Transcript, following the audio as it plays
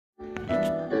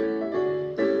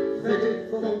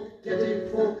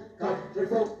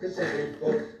city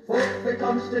folk. Folk for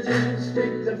Constitution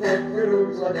Street and folk for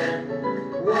Jerusalem.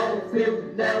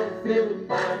 Wallfield, Nellfield,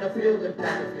 Manorfield and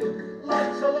Canterfield.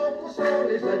 Lots of local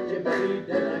stories that you maybe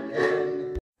didn't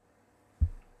ken.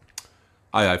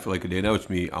 Aye, I feel like a day now. It's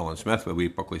me, Alan Smith, with a wee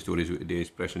Buckley Stories with today's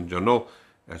Press and Journal.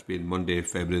 It's been Monday,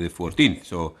 February the 14th,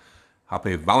 so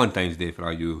happy Valentine's Day for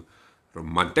all you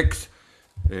romantics.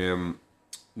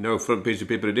 Now, front page of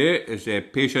the paper today is a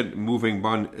patient moving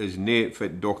ban is nae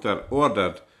fit doctor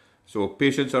ordered. So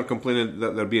patients are complaining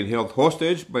that they're being held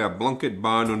hostage by a blanket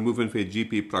ban on moving for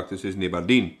GP practices in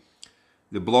Aberdeen.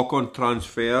 The block on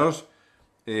transfers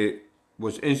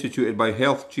was instituted by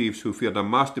health chiefs who feared a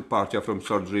mass departure from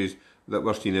surgeries that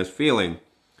were seen as failing.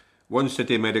 One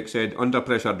city medic said under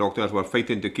pressure doctors were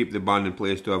fighting to keep the ban in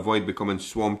place to avoid becoming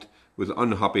swamped with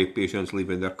unhappy patients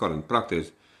leaving their current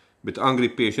practice. But angry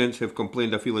patients have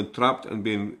complained of feeling trapped and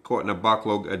being caught in a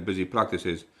backlog at busy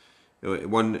practices.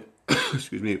 One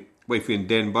wife in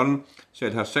Denburn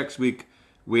said her 6-week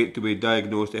wait to be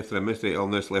diagnosed after a mystery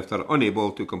illness left her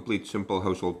unable to complete simple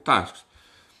household tasks.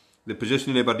 The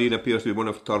position in Aberdeen appears to be one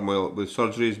of turmoil, with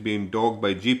surgeries being dogged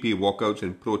by GP walkouts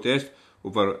in protest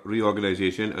over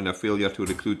reorganisation and a failure to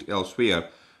recruit elsewhere,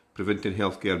 preventing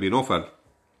healthcare being offered.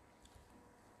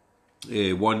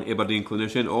 One Aberdeen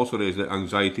clinician also raised the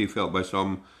anxiety felt by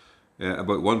some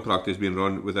about one practice being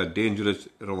run with a dangerous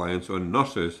reliance on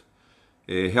nurses.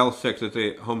 Health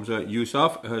Secretary Hamza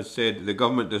Yousaf has said the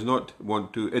government does not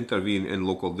want to intervene in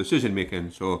local decision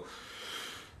making. So,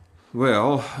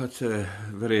 well, that's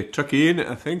very tricky,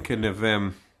 I think. And if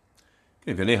you're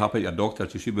not happy at your doctor,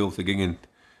 you should be able to go in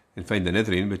and find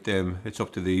another one. But it's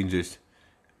up to the Angels.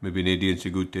 Maybe an doing so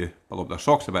good to pull up their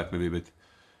socks a bit, maybe. But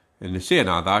in saying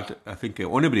all that, I think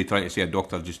anybody trying to see a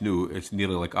doctor just knew it's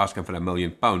nearly like asking for £1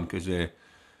 million because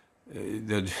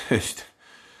they're just,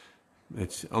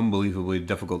 it's unbelievably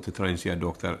difficult to try and see a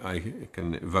doctor. I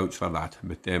can vouch for that.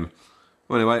 But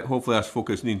anyway, hopefully this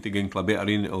focus needs to get a better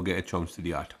in, it'll get a chance to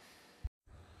do that.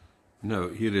 Now,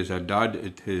 here is a dad.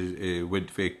 It has went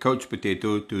for couch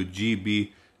potato to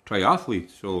GB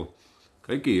triathlete. So,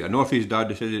 crikey, a North East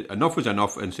dad said enough was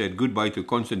enough and said goodbye to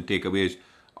constant takeaways,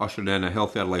 ushering in a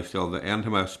healthier lifestyle that earned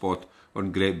him a spot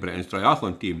on Great Britain's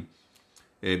triathlon team.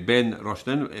 Ben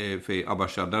Rushton for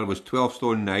Abershire was 12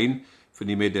 stone 9 when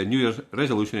he made a New Year's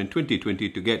resolution in 2020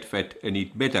 to get fit and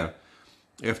eat better.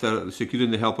 After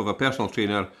securing the help of a personal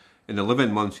trainer, in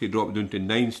 11 months he dropped down to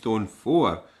 9 stone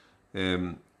 4.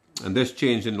 And this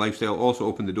change in lifestyle also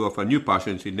opened the door for new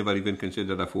passions he'd never even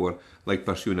considered before, like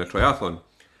pursuing a triathlon.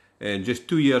 And just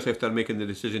 2 years after making the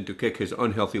decision to kick his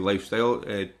unhealthy lifestyle,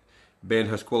 Ben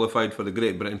has qualified for the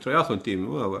Great Britain triathlon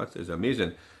team. Well, that is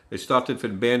amazing. It started for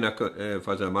Ben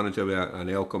as a manager with an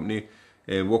ale company.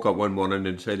 Woke up one morning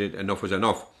and decided enough was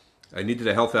enough. I needed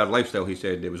a healthier lifestyle, he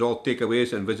said. It was all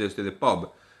takeaways and visits to the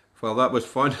pub. While that was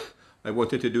fun, I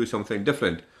wanted to do something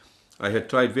different. I had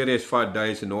tried various fad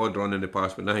diets and odd run in the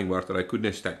past, but nothing worked, and I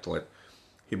couldn't stick to it.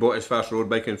 He bought his first road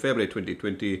bike in February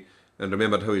 2020 and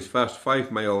remembered how his first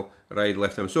 5-mile ride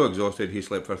left him so exhausted he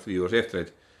slept for 3 hours after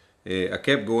it. I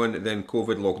kept going, then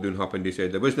COVID lockdown happened. He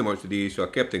said there wasn't much to do, so I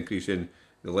kept increasing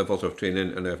the levels of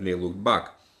training and I've never looked back.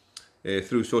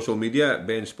 Through social media,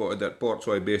 Ben spotted that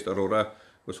Portsoy-based Aurora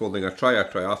was holding a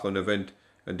triathlon event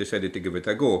and decided to give it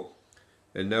a go.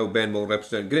 And now Ben will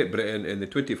represent Great Britain in the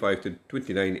 25 to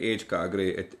 29 age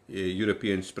category at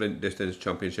European Sprint Distance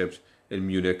Championships in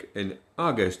Munich in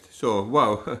August. So,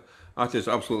 wow, that is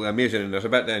absolutely amazing. And there's a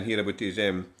bit down here about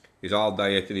his all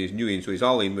diet and his new in. So his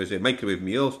all in was microwave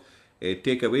meals,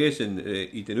 takeaways and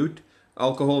eating out,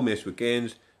 alcohol, most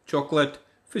weekends, chocolate,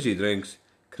 fizzy drinks,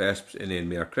 crisps, and then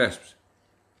more crisps.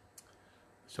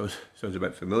 Sounds a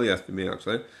bit familiar to me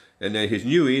actually. And then his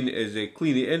new in is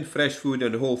clean eating, fresh food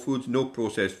and whole foods, no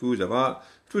processed foods of that,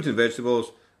 fruit and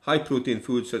vegetables, high protein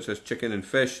foods such as chicken and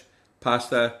fish,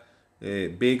 pasta,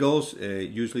 bagels,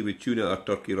 usually with tuna or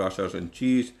turkey rashers and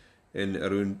cheese, and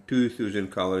around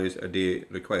 2,000 calories a day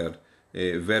required.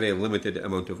 A very limited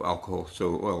amount of alcohol.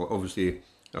 So, well, obviously,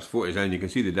 there's photos and you can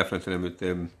see the difference in him. It's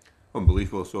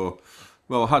unbelievable. So,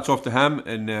 well, hats off to him,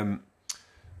 and,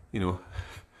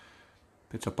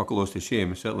 puts a puckleos to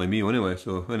shame, certainly me anyway.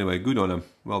 So, anyway, good on him.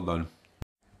 Well done.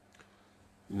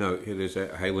 Now, here is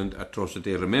a Highland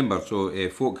atrocity remembered. So,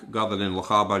 folk gathered in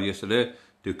Lochaber yesterday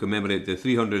to commemorate the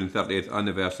 330th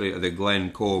anniversary of the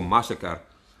Glencoe massacre.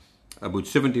 About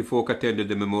 70 folk attended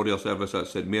the memorial service at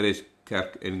St Mary's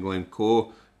Kirk in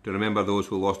Glencoe to remember those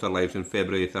who lost their lives on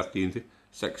February 13th,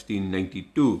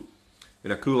 1692.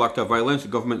 In a cruel act of violence,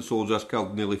 government soldiers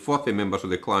killed nearly 40 members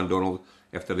of the Clan Donald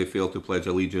after they failed to pledge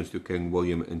allegiance to King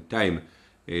William in time.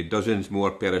 Dozens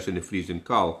more perished in the freezing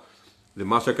cold. The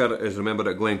massacre is remembered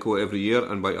at Glencoe every year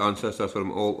and by ancestors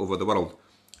from all over the world.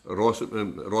 Ros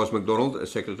MacDonald,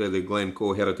 Secretary of the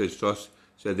Glencoe Heritage Trust,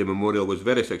 said the memorial was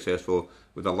very successful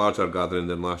with a larger gathering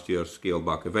than last year's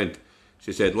scaled-back event.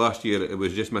 She said last year it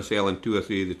was just myself and 2 or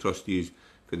 3 of the trustees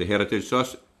for the Heritage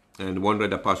Trust, and one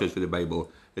read a passage for the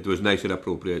Bible. It was nice and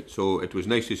appropriate, so it was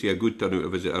nice to see a good turnout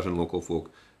of visitors and local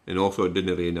folk, and also it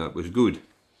didn't rain, that was good.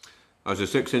 As the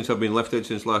 6 inches have been lifted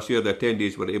since last year, the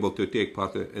attendees were able to take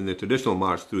part in the traditional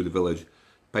march through the village.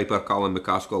 Piper Callan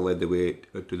McCaskill led the way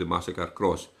to the Massacre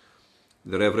Cross.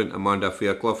 The Reverend Amanda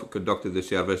Fairclough conducted the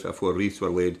service afore wreaths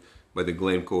were laid by the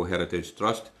Glencoe Heritage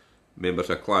Trust, members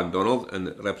of Clan Donald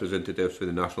and representatives for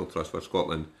the National Trust for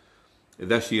Scotland.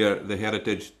 This year, the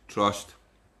Heritage Trust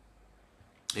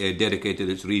dedicated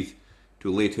its wreath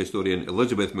to late historian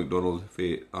Elizabeth MacDonald for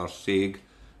Arsaig,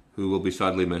 who will be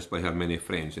sadly missed by her many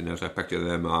friends. And there's a picture of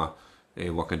them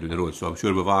walking down the road. So I'm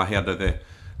sure we've all heard of the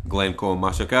Glencoe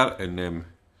Massacre, and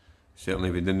certainly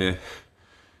if we didn't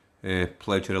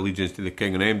pledge our allegiance to the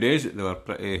King in them days, they were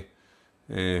pretty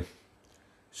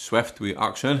swift with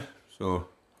action. So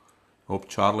I hope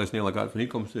Charlie's nearly got when he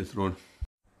comes to the throne.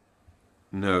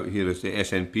 Now, here is the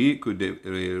SNP. Could they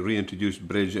reintroduce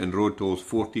bridge and road tolls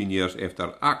 14 years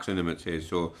after axing them, it says.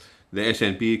 So the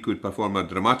SNP could perform a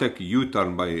dramatic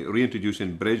U-turn by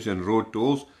reintroducing bridge and road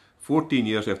tolls 14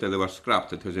 years after they were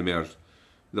scrapped, it has emerged.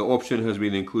 The option has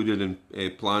been included in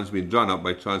plans being drawn up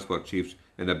by transport chiefs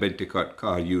in a bid to cut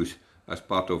car use as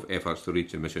part of efforts to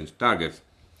reach emissions targets.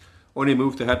 Only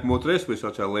move to hit motorists with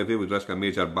such a levy would risk a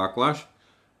major backlash,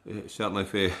 certainly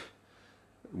for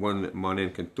one man in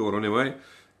Cantor anyway,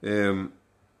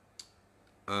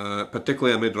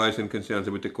 particularly amid rising concerns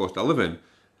about the cost of living.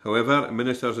 However,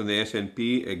 ministers in the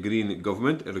SNP Green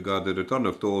government regard the return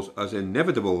of tolls as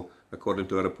inevitable, according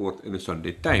to a report in the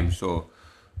Sunday Times. So,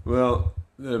 well,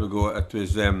 there we go. It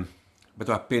was a bit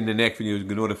of a pain in the neck when you was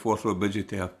going over the Forth Road Bridge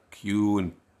to a queue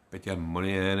and put your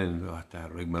money in and to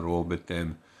rigmarole, but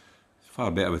it's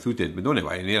far better without it. But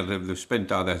anyway, they've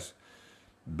spent all this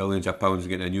billions of pounds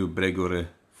getting a new brig over the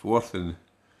Forth, and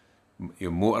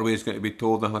your motorway's going to be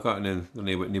tolled and like that, and then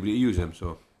there's nobody to use them.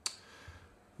 So,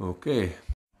 okay.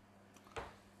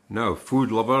 Now,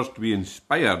 food lovers to be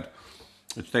inspired.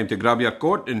 It's time to grab your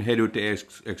coat and head out to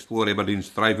explore Aberdeen's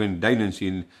thriving dining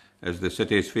scene as the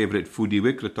city's favourite foodie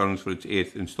week returns for its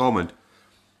 8th instalment.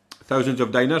 Thousands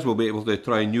of diners will be able to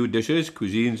try new dishes,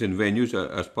 cuisines and venues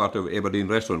as part of Aberdeen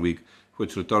Restaurant Week,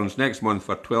 which returns next month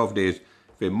for 12 days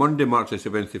from Monday, March the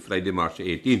 7th to Friday, March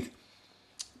the 18th.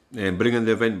 Bringing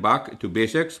the event back to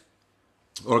basics,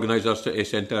 organisers City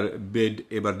Centre Bid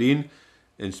Aberdeen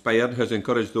Inspired has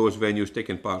encouraged those venues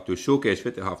taking part to showcase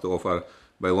what they have to offer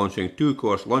by launching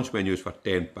 2-course lunch menus for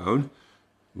 £10.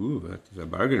 Ooh, that is a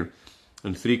bargain.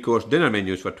 And 3-course dinner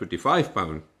menus for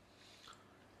 £25.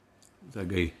 That's a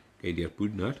guy idea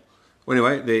pudding that.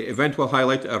 Anyway, the event will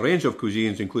highlight a range of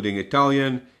cuisines including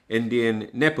Italian, Indian,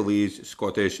 Nepalese,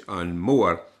 Scottish and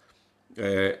more.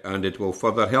 And it will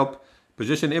further help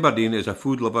position Aberdeen as a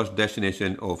food lover's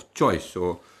destination of choice.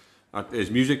 So that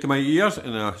is music to my ears,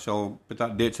 and I shall put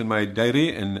that dates in my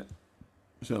diary and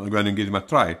certainly go in and give them a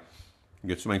try.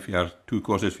 Get something for your 2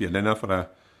 courses for your dinner for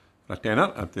a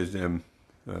tenner. That is a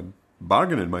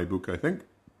bargain in my book, I think.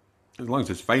 As long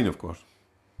as it's fine, of course.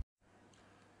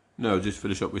 Now, just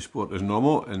finish up with sport as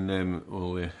normal, and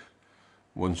only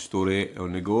one story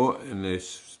on the go in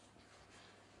this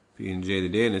P&J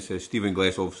today, and it says Stephen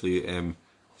Glass obviously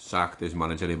sacked as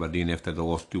manager of Aberdeen after they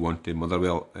lost 2-1 to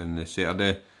Motherwell on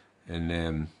Saturday,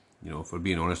 and for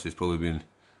being honest, it's probably been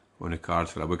on the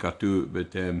cards for a week or two,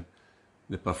 but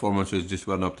the performances just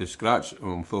weren't up to scratch.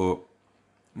 So,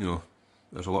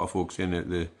 there's a lot of folks saying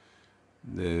that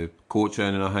the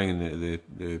coaching and everything and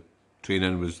the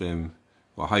training was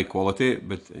high quality,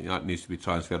 but that needs to be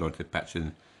transferred onto the pitch,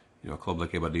 and a club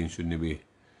like Aberdeen shouldn't be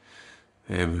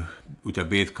out of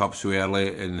both cups so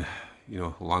early and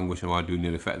languishing while doing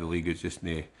the fit of the league. It's just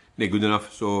not good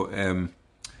enough. So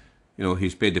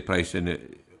he's paid the price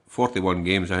in 41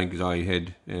 games, I think, is all he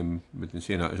had, but in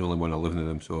saying that, he's only won 11 of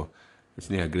them, so it's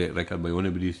not a great record by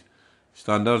anybody's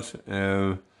standards.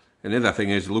 And the other thing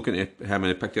is, looking at him in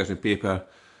the pictures in paper,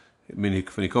 I mean,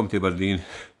 when he come to Aberdeen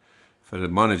for the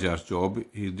manager's job,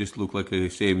 he just looked like the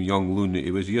same young loon that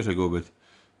he was years ago, but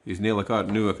he's not like that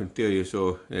now, I can tell you.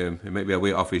 So it might be a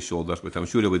weight off his shoulders, but I'm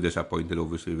sure he'll be disappointed,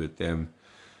 obviously. But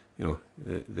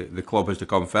the club has to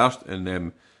come first,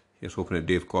 and here's hoping that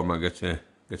Dave Cormack gets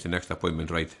the next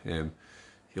appointment right.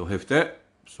 He'll have to.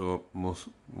 So we'll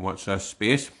watch this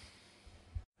space.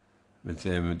 But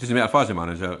it doesn't matter if as a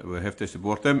manager, we have to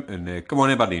support him, and come on,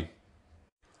 Aberdeen.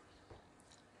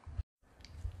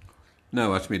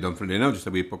 Now that's me done for today now. Just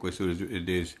a wee quickly so it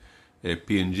is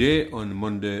P&J on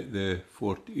Monday the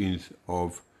 14th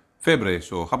of February.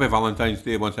 So happy Valentine's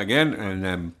Day once again,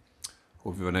 and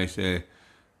hope you have a nice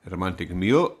romantic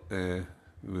meal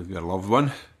with your loved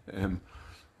one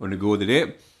on the go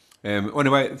today.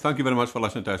 Anyway, thank you very much for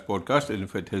listening to this podcast. And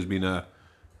if it has been a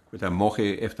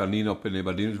moche afternoon up in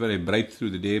Aberdeen, it was very bright through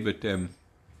the day, but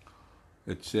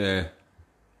it's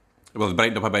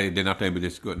brightened up a bit at dinner time, but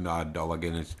it's gotten dull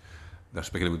again. They're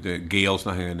speaking about the gales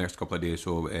in the next couple of days,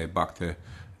 so back to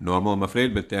normal, I'm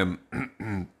afraid. But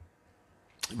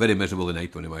very miserable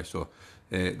tonight anyway. So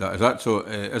that is that. So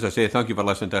as I say, thank you for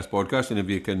listening to this podcast, and if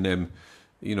you can,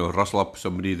 rustle up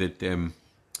somebody that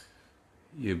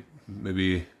you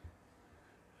maybe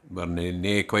were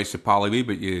nae quite so pally with,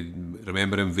 but you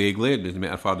remember him vaguely. It doesn't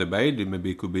matter far to bide.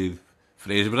 Maybe it could be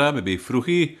Fraserburgh, maybe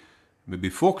Fruchi, maybe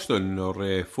Folkestone,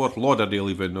 or Fort Lauderdale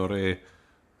even, or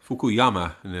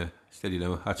Fukuyama. Steady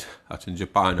now, that's in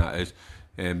Japan, that is.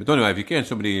 But anyway, if you can,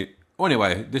 somebody,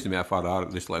 anyway, it doesn't matter far are,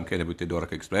 just let them kind of about the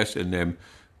Doric Express, and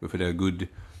we've had a good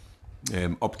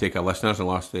uptake of listeners in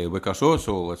the last week or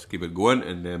so let's keep it going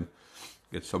and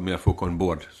get some more folk on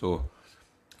board. So,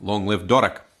 long live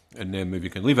Doric. And if you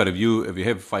can leave a review, if you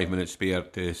have 5 minutes spare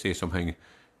to say something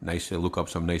nice, look up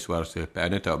some nice words to put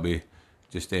in it, that'll be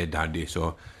just dandy.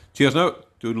 So, cheers now,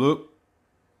 toodaloo.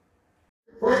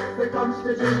 Fuck the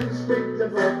Constitution, speak the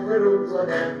fuck the rules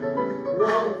again.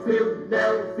 Wallfield,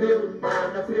 Nellfield,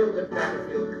 Manorfield and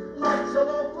Pannerfield. Lots of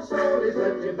local stories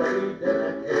that you made in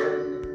a can.